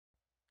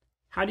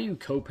How do you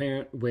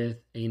co-parent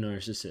with a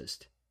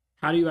narcissist?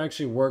 How do you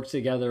actually work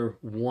together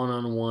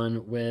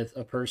one-on-one with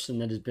a person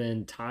that has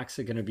been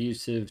toxic and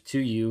abusive to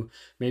you,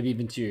 maybe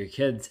even to your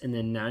kids, and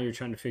then now you're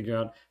trying to figure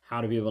out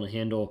how to be able to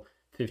handle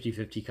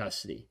 50-50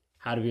 custody,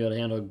 how to be able to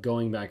handle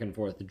going back and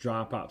forth, the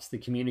drop-offs, the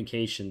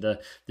communication,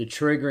 the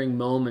triggering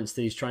moments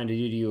that he's trying to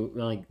do to you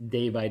like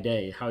day by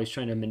day, how he's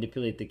trying to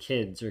manipulate the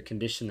kids or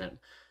condition them.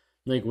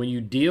 Like when you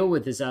deal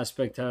with this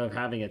aspect of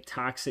having a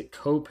toxic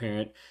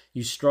co-parent,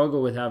 you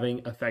struggle with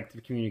having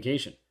effective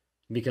communication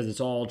because it's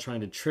all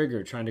trying to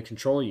trigger, trying to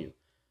control you.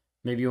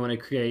 Maybe you want to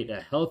create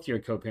a healthier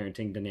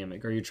co-parenting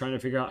dynamic, or you're trying to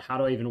figure out how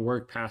do I even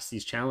work past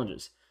these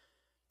challenges.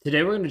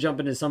 Today, we're going to jump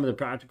into some of the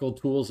practical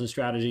tools and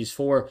strategies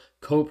for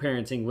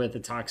co-parenting with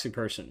a toxic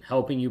person,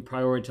 helping you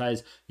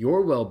prioritize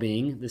your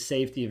well-being, the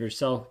safety of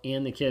yourself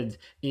and the kids,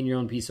 in your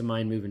own peace of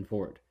mind moving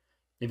forward.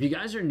 If you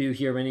guys are new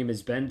here, my name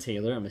is Ben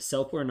Taylor. I'm a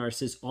self-aware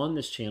narcissist on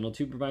this channel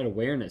to provide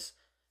awareness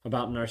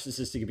about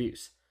narcissistic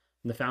abuse.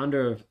 I'm the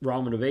founder of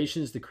Raw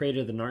Motivations, the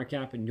creator of the NARC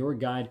app, and your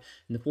guide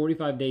in the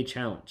 45-day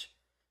challenge.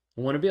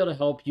 I want to be able to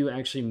help you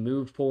actually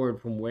move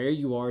forward from where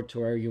you are to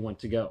where you want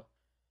to go.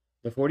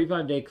 The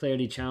 45-day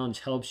clarity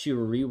challenge helps you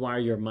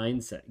rewire your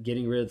mindset,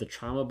 getting rid of the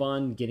trauma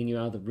bond, getting you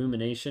out of the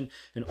rumination,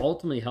 and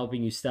ultimately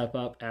helping you step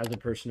up as a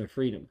person of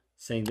freedom,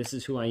 saying this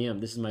is who I am,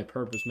 this is my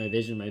purpose, my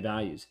vision, my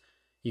values.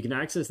 You can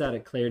access that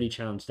at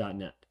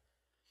claritychallenge.net.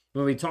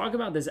 When we talk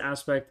about this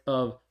aspect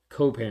of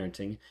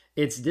co-parenting,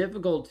 it's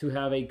difficult to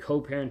have a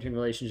co-parenting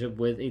relationship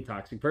with a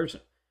toxic person.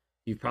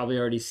 You've probably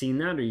already seen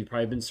that, or you've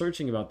probably been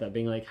searching about that,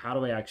 being like, how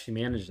do I actually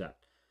manage that?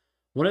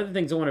 One of the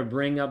things I want to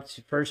bring up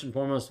first and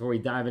foremost before we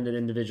dive into the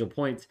individual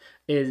points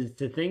is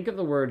to think of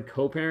the word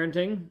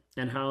co-parenting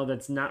and how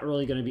that's not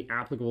really going to be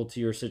applicable to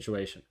your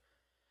situation.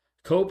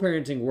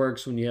 Co-parenting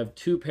works when you have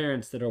two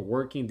parents that are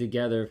working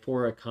together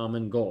for a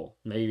common goal,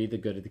 maybe the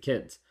good of the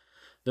kids.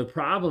 The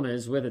problem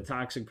is with a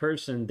toxic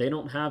person, they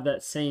don't have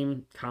that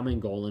same common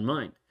goal in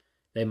mind.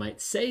 They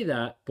might say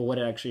that, but what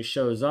actually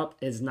shows up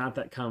is not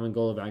that common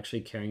goal of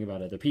actually caring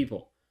about other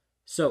people.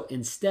 So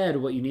instead,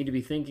 what you need to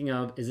be thinking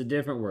of is a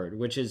different word,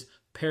 which is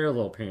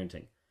parallel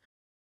parenting.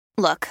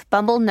 Look,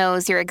 Bumble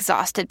knows you're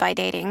exhausted by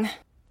dating.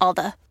 All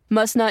the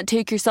must not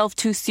take yourself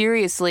too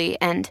seriously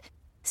and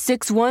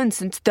 6'1"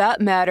 since that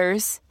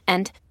matters.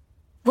 And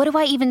what do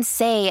I even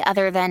say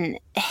other than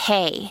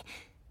hey?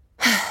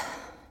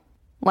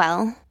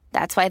 Well,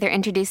 that's why they're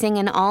introducing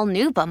an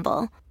all-new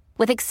Bumble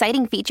with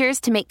exciting features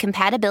to make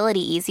compatibility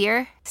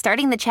easier,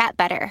 starting the chat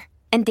better,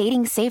 and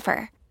dating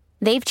safer.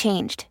 They've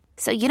changed,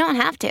 so you don't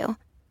have to.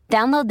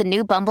 Download the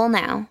new Bumble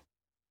now.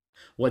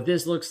 What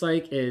this looks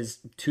like is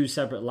two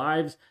separate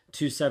lives,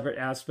 two separate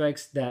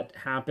aspects that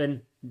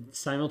happen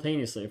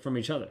simultaneously from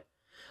each other.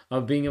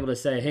 Of being able to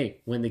say,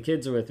 hey, when the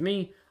kids are with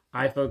me,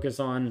 I focus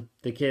on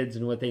the kids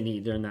and what they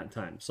need during that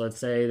time. So let's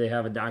say they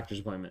have a doctor's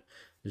appointment.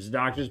 There's a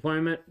doctor's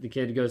appointment. The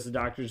kid goes to the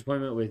doctor's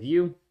appointment with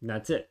you. And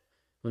that's it.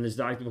 When there's a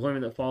doctor's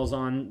appointment that falls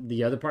on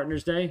the other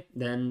partner's day,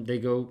 then they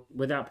go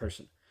with that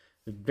person.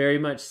 They're very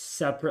much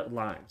separate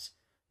lives.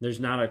 There's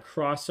not a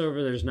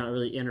crossover. There's not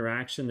really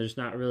interaction. There's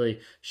not really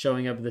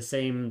showing up at the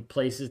same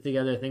places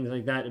together, things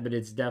like that. But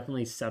it's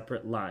definitely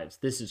separate lives.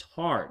 This is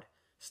hard.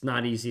 It's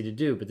not easy to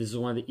do, but this is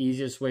one of the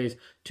easiest ways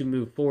to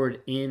move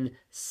forward in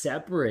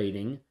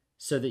separating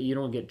so that you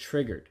don't get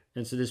triggered.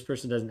 And so this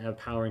person doesn't have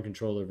power and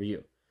control over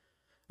you.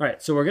 All right,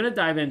 so we're going to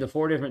dive into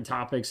 4 different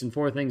topics and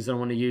 4 things that I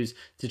want to use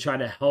to try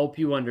to help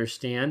you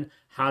understand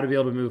how to be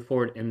able to move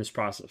forward in this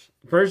process.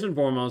 First and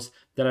foremost,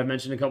 that I've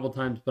mentioned a couple of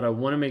times, but I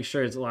want to make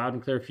sure it's loud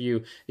and clear for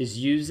you, is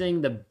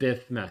using the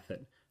BIF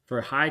method for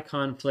high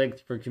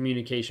conflict for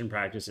communication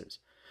practices.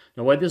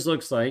 Now, what this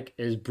looks like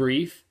is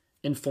brief,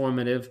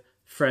 informative,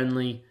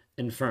 friendly,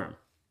 and firm.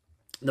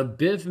 The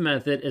BIF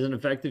method is an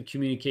effective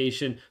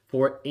communication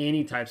for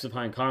any types of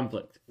high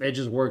conflict. It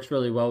just works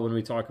really well when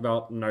we talk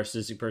about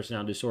narcissistic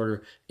personality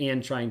disorder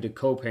and trying to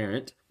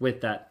co-parent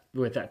with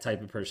that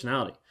type of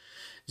personality.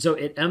 So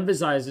it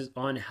emphasizes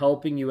on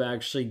helping you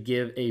actually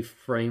give a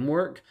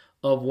framework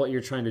of what you're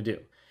trying to do.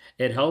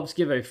 It helps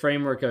give a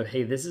framework of,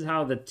 hey, this is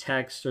how the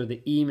text or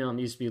the email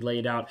needs to be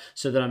laid out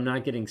so that I'm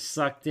not getting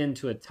sucked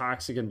into a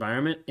toxic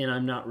environment and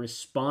I'm not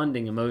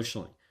responding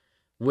emotionally.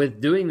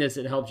 With doing this,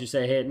 it helps you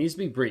say, hey, it needs to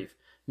be brief.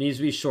 It needs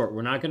to be short.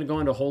 We're not going to go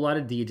into a whole lot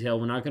of detail.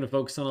 We're not going to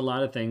focus on a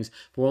lot of things.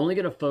 But we're only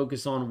going to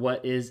focus on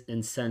what is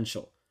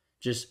essential.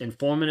 Just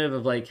informative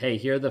of like, hey,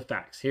 here are the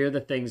facts. Here are the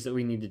things that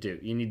we need to do.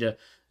 You need to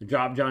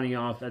drop Johnny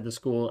off at the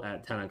school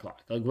at 10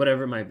 o'clock. Like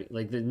whatever it might be.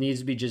 Like it needs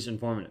to be just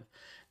informative.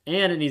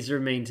 And it needs to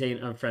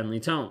maintain a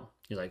friendly tone.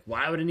 You're like,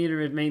 why would it need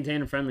to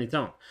maintain a friendly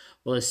tone?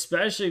 Well,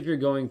 especially if you're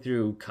going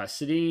through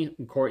custody,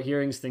 court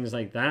hearings, things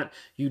like that,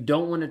 you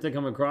don't want it to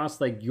come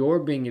across like you're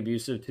being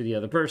abusive to the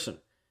other person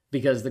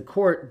because the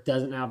court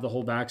doesn't have the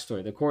whole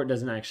backstory. The court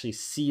doesn't actually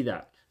see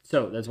that.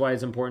 So that's why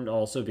it's important to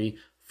also be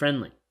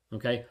friendly,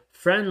 okay?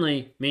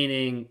 Friendly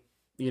meaning,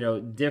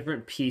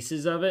 different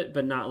pieces of it,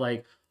 but not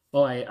like,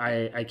 oh,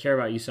 I care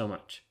about you so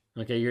much,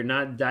 okay? You're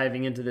not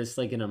diving into this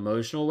like an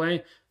emotional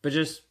way, but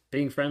just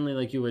being friendly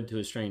like you would to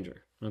a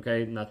stranger.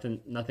 Okay,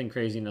 nothing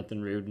crazy,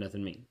 nothing rude,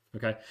 nothing mean.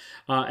 Okay,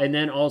 and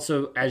then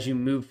also as you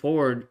move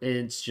forward,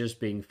 it's just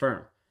being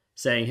firm,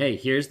 saying, hey,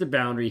 here's the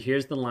boundary,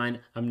 here's the line.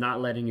 I'm not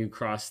letting you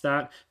cross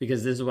that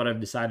because this is what I've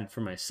decided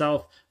for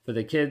myself, for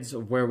the kids,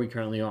 of where we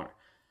currently are.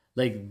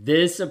 Like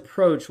this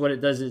approach, what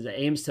it does is it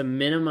aims to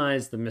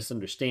minimize the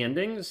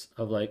misunderstandings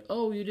of like,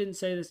 oh, you didn't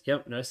say this.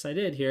 Yep, yes, I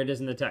did. Here it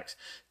is in the text.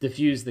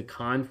 Diffuse the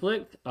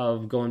conflict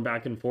of going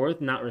back and forth,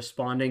 not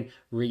responding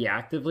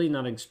reactively,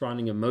 not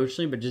responding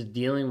emotionally, but just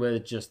dealing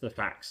with just the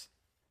facts.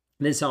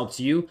 This helps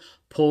you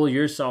pull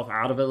yourself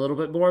out of it a little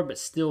bit more, but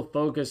still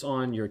focus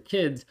on your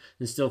kids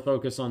and still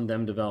focus on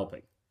them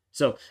developing.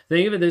 So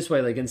think of it this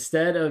way, like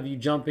instead of you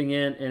jumping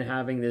in and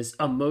having this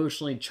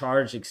emotionally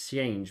charged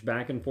exchange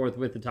back and forth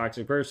with the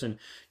toxic person,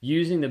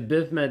 using the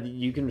BIF method,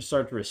 you can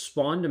start to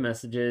respond to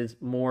messages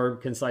more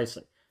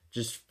concisely.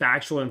 Just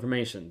factual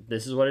information.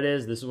 This is what it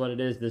is, this is what it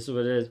is, this is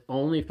what it is,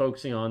 only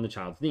focusing on the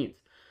child's needs.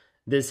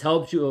 This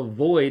helps you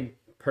avoid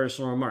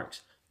personal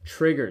remarks,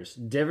 triggers,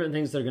 different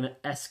things that are going to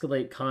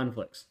escalate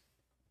conflicts.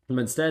 And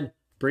instead,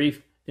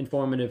 brief,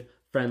 informative,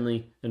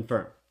 friendly, and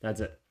firm. That's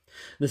it.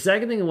 The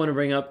second thing I want to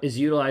bring up is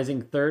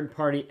utilizing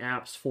third-party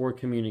apps for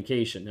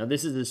communication. Now,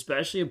 this is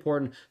especially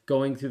important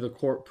going through the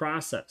court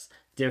process.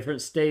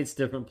 Different states,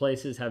 different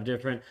places have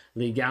different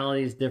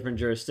legalities, different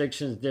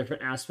jurisdictions,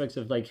 different aspects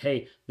of like,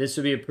 hey, this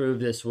would be approved,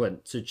 this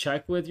wouldn't. So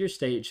check with your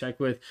state, check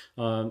with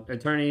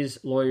attorneys,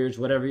 lawyers,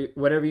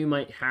 whatever you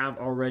might have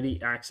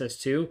already access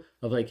to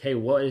of like, hey,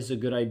 what is a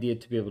good idea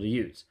to be able to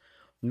use?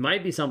 It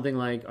might be something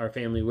like our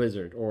Family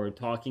Wizard or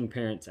Talking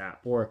Parents app,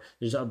 or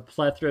there's a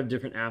plethora of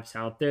different apps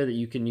out there that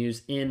you can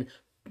use in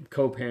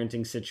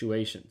co-parenting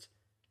situations.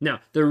 Now,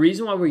 the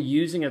reason why we're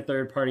using a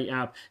third-party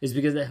app is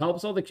because it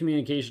helps all the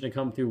communication to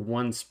come through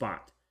one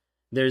spot.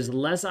 There's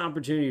less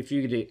opportunity for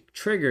you to get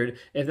triggered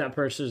if that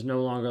person is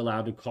no longer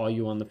allowed to call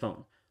you on the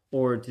phone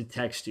or to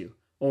text you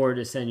or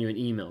to send you an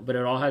email, but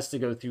it all has to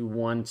go through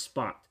one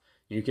spot.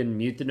 You can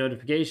mute the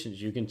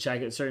notifications. You can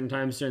check at certain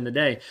times during the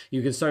day.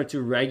 You can start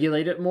to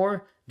regulate it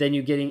more than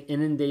you getting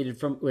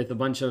inundated with a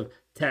bunch of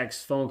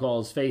texts, phone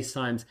calls,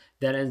 FaceTimes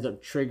that ends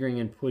up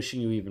triggering and pushing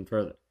you even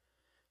further.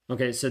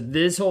 Okay, so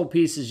this whole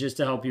piece is just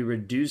to help you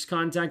reduce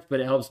contact, but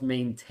it helps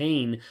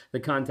maintain the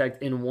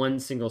contact in one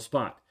single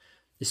spot.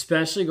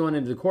 Especially going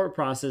into the court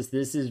process,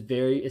 this is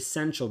very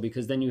essential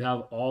because then you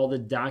have all the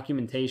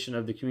documentation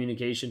of the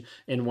communication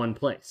in one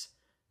place.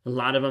 A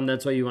lot of them,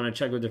 that's why you want to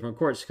check with different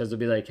courts because they'll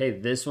be like, hey,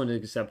 this one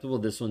is acceptable,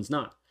 this one's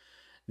not.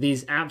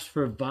 These apps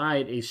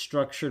provide a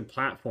structured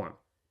platform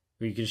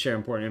where you can share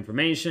important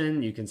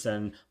information, you can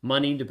send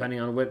money depending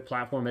on what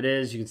platform it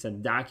is, you can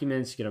send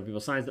documents, you can have people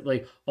sign stuff,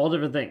 like all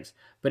different things.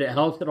 But it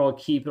helps it all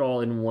keep it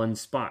all in one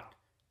spot.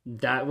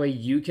 That way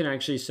you can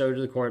actually show to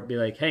the court, be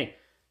like, hey,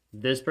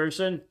 this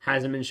person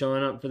hasn't been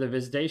showing up for the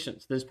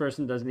visitations. This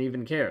person doesn't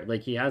even care.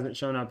 Like he hasn't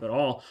shown up at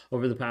all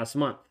over the past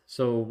month.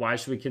 So why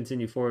should we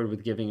continue forward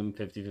with giving him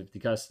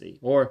 50-50 custody?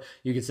 Or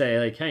you could say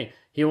like, hey,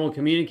 he won't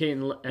communicate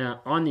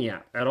on the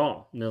app at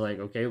all. And they're like,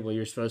 okay, well,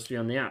 you're supposed to be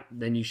on the app.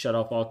 Then you shut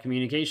off all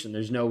communication.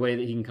 There's no way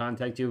that he can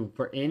contact you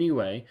for any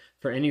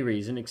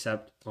reason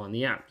except on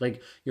the app.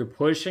 Like you're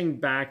pushing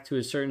back to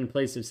a certain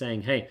place of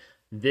saying, hey,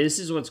 this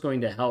is what's going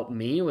to help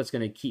me, what's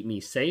going to keep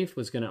me safe,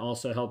 what's going to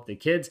also help the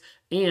kids,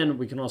 and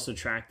we can also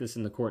track this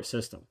in the court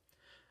system.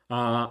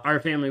 Our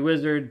Family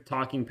Wizard,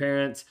 Talking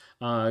Parents,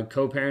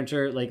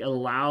 Co-Parenter, like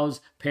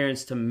allows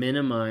parents to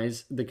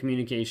minimize the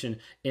communication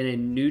in a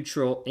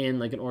neutral and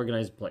like an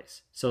organized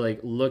place. So like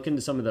look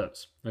into some of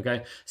those.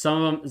 Okay,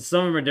 some of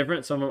them are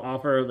different. Some of them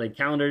offer like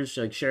calendars,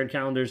 like shared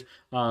calendars,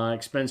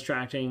 expense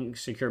tracking,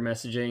 secure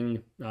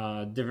messaging,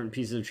 different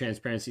pieces of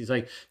transparency.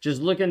 Like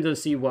just look into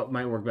see what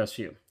might work best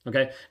for you.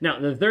 Okay. Now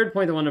the third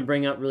point I want to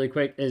bring up really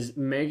quick is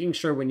making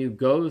sure when you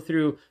go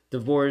through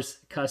divorce,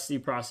 custody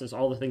process,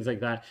 all the things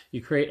like that,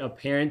 you create a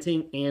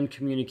parenting and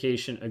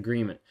communication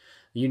agreement.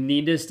 You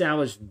need to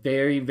establish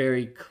very,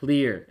 very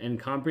clear and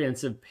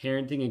comprehensive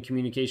parenting and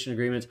communication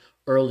agreements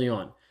early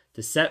on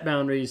to set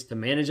boundaries, to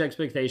manage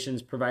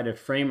expectations, provide a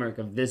framework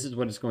of this is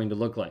what it's going to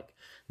look like.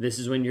 This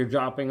is when you're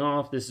dropping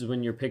off. This is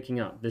when you're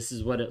picking up. This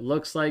is what it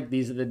looks like.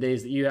 These are the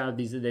days that you have.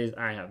 These are the days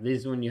I have.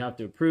 These are when you have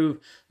to approve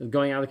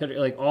going out of the country,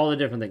 like all the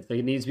different things. Like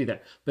it needs to be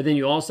there. But then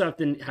you also have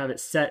to have it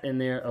set in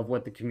there of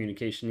what the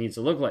communication needs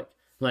to look like.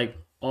 Like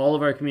all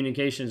of our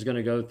communication is going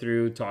to go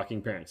through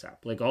Talking Parents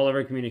app. Like all of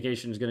our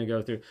communication is going to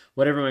go through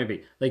whatever it might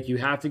be. Like you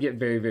have to get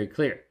very, very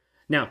clear.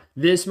 Now,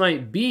 this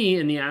might be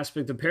in the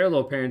aspect of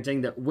parallel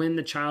parenting that when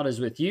the child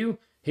is with you,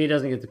 he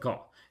doesn't get the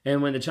call.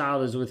 And when the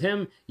child is with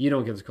him, you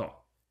don't get the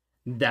call.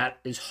 That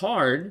is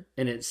hard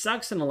and it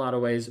sucks in a lot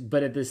of ways.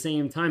 But at the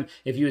same time,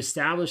 if you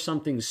establish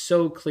something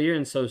so clear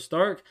and so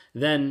stark,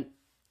 then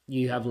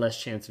you have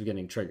less chance of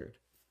getting triggered.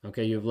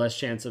 Okay, you have less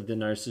chance of the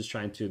narcissist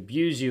trying to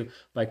abuse you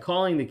by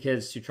calling the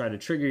kids to try to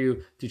trigger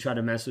you, to try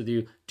to mess with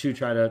you, to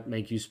try to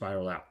make you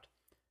spiral out.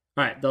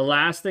 All right, the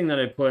last thing that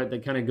I put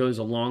that kind of goes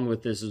along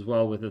with this as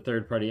well with the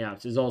third-party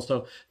apps is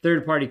also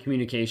third-party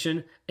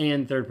communication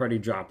and third-party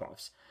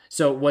drop-offs.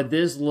 So what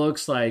this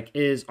looks like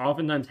is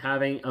oftentimes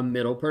having a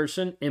middle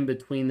person in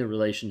between the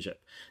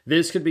relationship.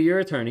 This could be your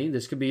attorney.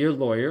 This could be your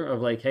lawyer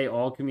of like, hey,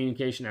 all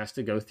communication has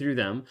to go through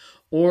them.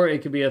 Or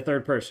it could be a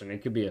third person.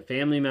 It could be a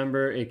family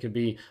member. It could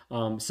be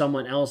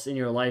someone else in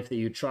your life that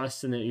you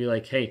trust and that you're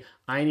like, hey,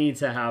 I need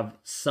to have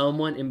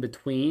someone in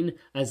between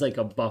as like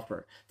a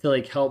buffer to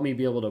like help me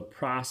be able to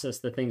process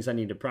the things I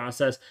need to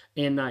process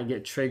and not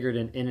get triggered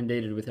and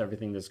inundated with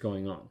everything that's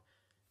going on.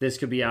 This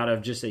could be out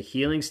of just a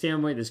healing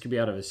standpoint. This could be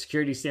out of a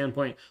security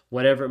standpoint,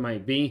 whatever it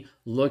might be.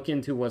 Look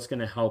into what's going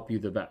to help you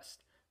the best.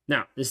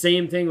 Now, the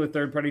same thing with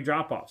third-party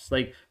drop-offs,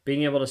 like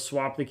being able to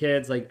swap the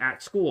kids like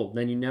at school,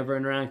 then you never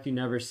interact, you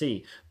never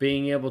see.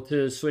 Being able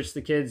to switch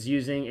the kids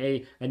using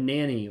a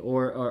nanny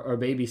or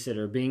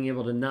babysitter, being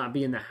able to not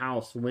be in the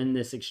house when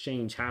this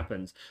exchange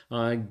happens.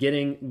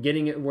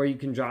 Getting it where you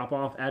can drop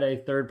off at a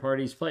third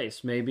party's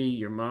place, maybe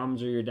your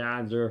mom's or your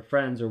dad's or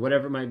friends or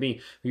whatever it might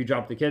be. You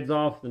drop the kids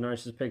off, the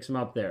narcissist picks them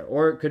up there.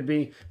 Or it could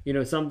be,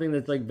 something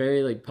that's like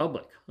very like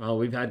public.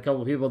 We've had a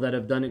couple people that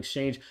have done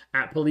exchange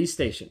at police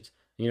stations.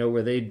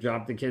 Where they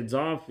drop the kids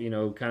off,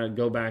 kind of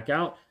go back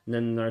out, and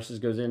then the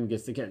narcissist goes in and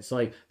gets the kids. So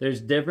like there's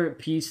different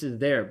pieces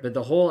there, but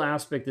the whole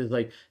aspect is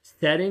like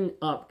setting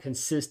up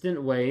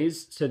consistent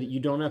ways so that you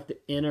don't have to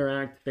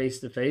interact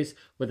face to face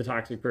with a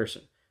toxic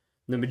person.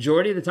 The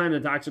majority of the time, the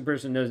toxic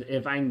person knows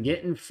if I can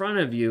get in front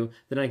of you,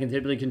 then I can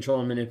typically control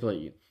and manipulate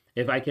you.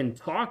 If I can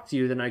talk to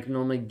you, then I can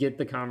only get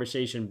the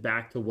conversation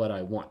back to what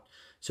I want.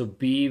 So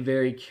be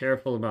very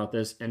careful about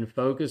this and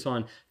focus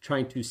on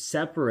trying to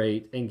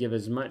separate and give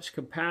as much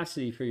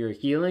capacity for your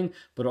healing,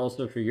 but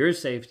also for your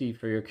safety,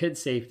 for your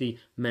kids' safety,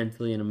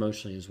 mentally and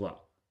emotionally as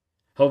well.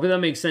 Hopefully that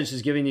makes sense,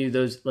 just giving you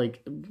those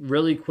like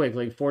really quick,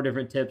 like 4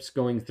 different tips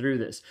going through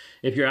this.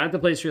 If you're at the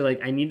place where you're like,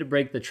 I need to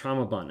break the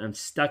trauma bond. I'm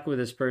stuck with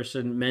this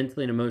person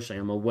mentally and emotionally.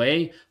 I'm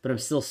away, but I'm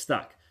still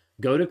stuck.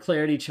 Go to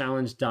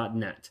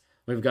claritychallenge.net.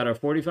 We've got our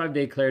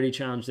 45-day clarity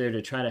challenge there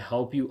to try to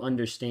help you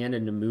understand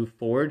and to move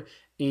forward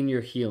in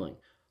your healing.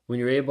 When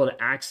you're able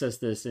to access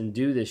this and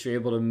do this, you're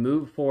able to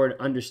move forward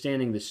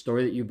understanding the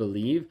story that you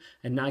believe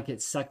and not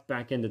get sucked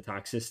back into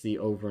toxicity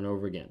over and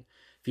over again.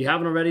 If you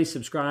haven't already,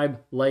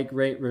 subscribe, like,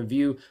 rate,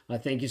 review.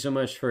 Thank you so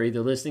much for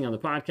either listening on the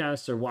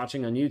podcast or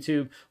watching on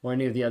YouTube or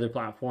any of the other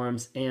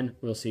platforms, and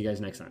we'll see you guys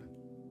next time.